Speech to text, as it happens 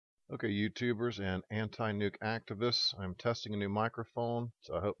Okay, YouTubers and anti-nuke activists, I'm testing a new microphone,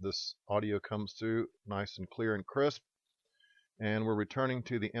 so I hope this audio comes through nice and clear and crisp. And we're returning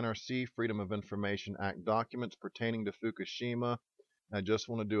to the NRC Freedom of Information Act documents pertaining to Fukushima. I just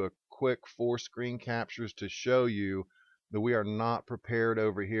want to do a quick 4 screen captures to show you that we are not prepared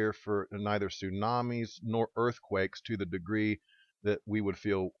over here for neither tsunamis nor earthquakes to the degree that we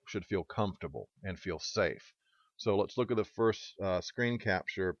should feel comfortable and feel safe. So let's look at the first screen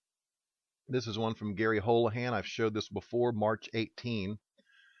capture. This is one from Gary Holohan. I've showed this before, March 18.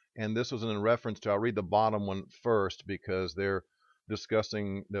 And this was in reference to, I'll read the bottom one first because they're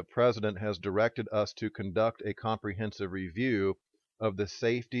discussing the president has directed us to conduct a comprehensive review of the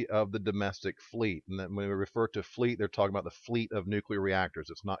safety of the domestic fleet. And then when we refer to fleet, they're talking about the fleet of nuclear reactors.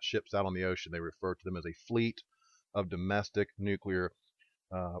 It's not ships out on the ocean. They refer to them as a fleet of domestic nuclear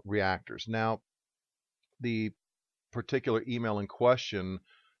reactors. Now, the particular email in question,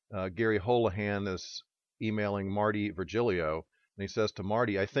 Gary Holohan is emailing Marty Virgilio, and he says to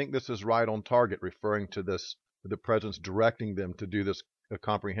Marty, I think this is right on target, referring to this, the president's directing them to do this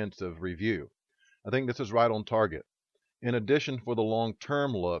comprehensive review. I think this is right on target. In addition, for the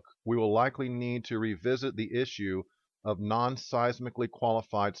long-term look, we will likely need to revisit the issue of non-seismically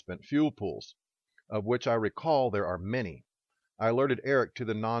qualified spent fuel pools, of which I recall there are many. I alerted Eric to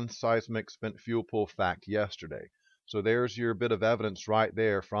the non-seismic spent fuel pool fact yesterday. So there's your bit of evidence right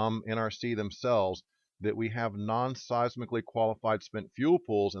there from NRC themselves that we have non-seismically qualified spent fuel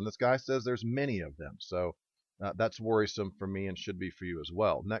pools, and this guy says there's many of them. So that's worrisome for me and should be for you as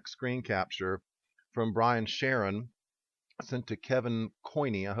well. Next screen capture from Brian Sharon, sent to Kevin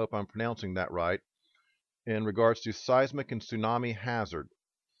Coiney, I hope I'm pronouncing that right, in regards to seismic and tsunami hazard.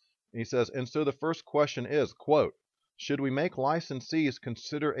 He says, and so the first question is, quote, should we make licensees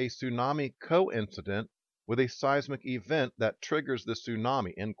consider a tsunami coincident with a seismic event that triggers the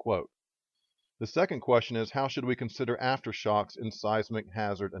tsunami, end quote. The second question is, how should we consider aftershocks in seismic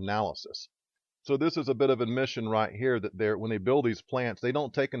hazard analysis? So this is a bit of admission right here that when they build these plants, they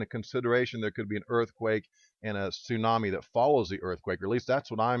don't take into consideration there could be an earthquake and a tsunami that follows the earthquake, or at least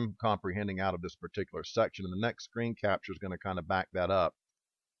that's what I'm comprehending out of this particular section. And the next screen capture is going to kind of back that up,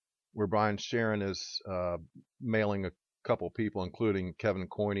 where Brian Sharon is mailing a couple people, including Kevin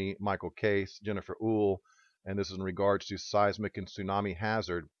Coiney, Michael Case, Jennifer Uhl, and this is in regards to seismic and tsunami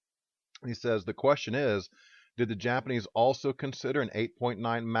hazard. He says, the question is, did the Japanese also consider an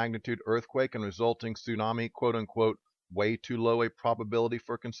 8.9 magnitude earthquake and resulting tsunami, quote unquote, way too low a probability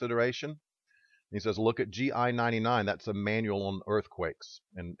for consideration? He says, look at GI 99. That's a manual on earthquakes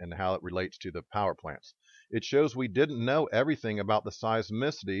and how it relates to the power plants. It shows we didn't know everything about the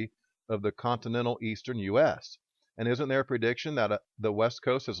seismicity of the continental eastern U.S. And isn't there a prediction that the West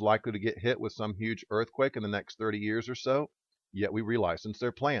Coast is likely to get hit with some huge earthquake in the next 30 years or so? Yet we relicense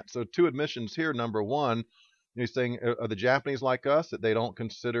their plants. So two admissions here. Number one, he's saying, are the Japanese like us, that they don't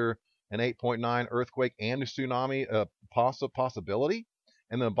consider an 8.9 earthquake and a tsunami a possibility?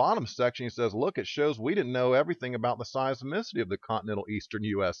 And in the bottom section, he says, look, it shows we didn't know everything about the seismicity of the continental eastern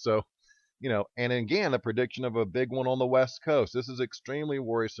U.S. So, and again, a prediction of a big one on the West Coast. This is extremely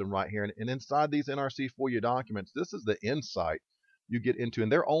worrisome right here. And inside these NRC FOIA documents, this is the insight you get into in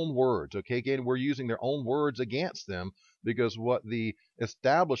their own words. Okay, again, we're using their own words against them because what the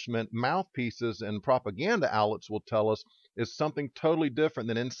establishment mouthpieces and propaganda outlets will tell us is something totally different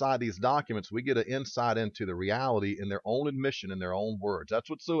than inside these documents. We get an insight into the reality in their own admission, in their own words. That's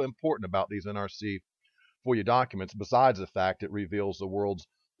what's so important about these NRC FOIA documents, besides the fact it reveals the world's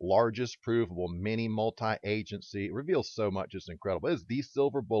largest provable mini multi-agency. It reveals so much, it's incredible. It is the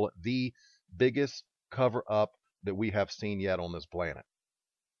silver bullet, the biggest cover-up that we have seen yet on this planet.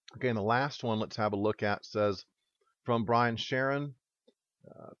 Okay, and the last one let's have a look at says, from Brian Sharon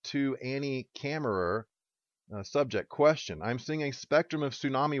to Annie Kammerer, subject question. I'm seeing a spectrum of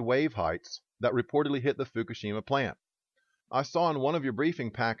tsunami wave heights that reportedly hit the Fukushima plant. I saw in one of your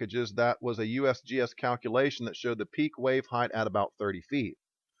briefing packages that was a USGS calculation that showed the peak wave height at about 30 feet.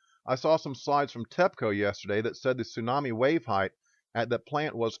 I saw some slides from TEPCO yesterday that said the tsunami wave height at the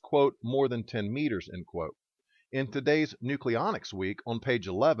plant was, quote, more than 10 meters, end quote. In today's Nucleonics Week, on page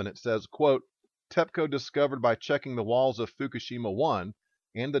 11, it says, quote, TEPCO discovered by checking the walls of Fukushima 1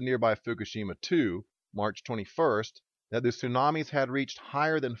 and the nearby Fukushima 2, March 21st, that the tsunamis had reached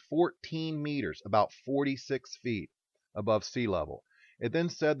higher than 14 meters, about 46 feet above sea level. It then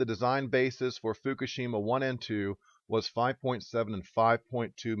said the design basis for Fukushima 1 and 2 was 5.7 and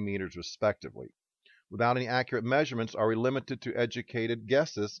 5.2 meters respectively. Without any accurate measurements, are we limited to educated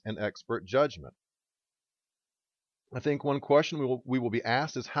guesses and expert judgment? I think one question we will be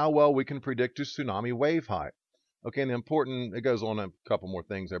asked is how well we can predict a tsunami wave height. Okay, and it goes on a couple more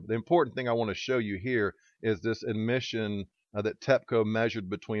things there, but the important thing I want to show you here is this emission that TEPCO measured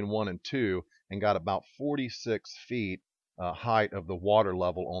between 1 and 2 and got about 46 feet height of the water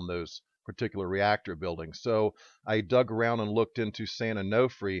level on those particular reactor buildings. So I dug around and looked into San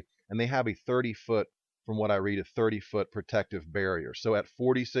Onofre, and they have a 30-foot, from what I read, a 30-foot protective barrier. So at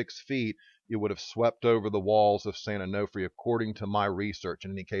 46 feet, it would have swept over the walls of San Onofre, according to my research.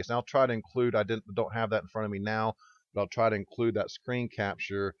 In any case, and I'll try to include, I don't have that in front of me now, but I'll try to include that screen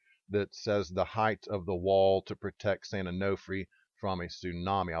capture that says the height of the wall to protect San Onofre from a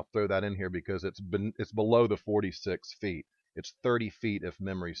tsunami. I'll throw that in here because it's below the 46 feet. It's 30 feet if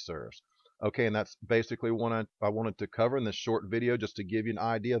memory serves. Okay, and that's basically what I wanted to cover in this short video, just to give you an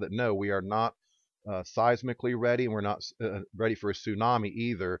idea that no, we are not seismically ready, and we're not ready for a tsunami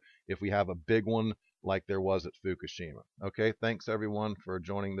either if we have a big one like there was at Fukushima. Okay, thanks everyone for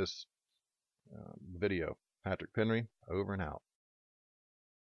joining this video. HatrickPenry, over and out.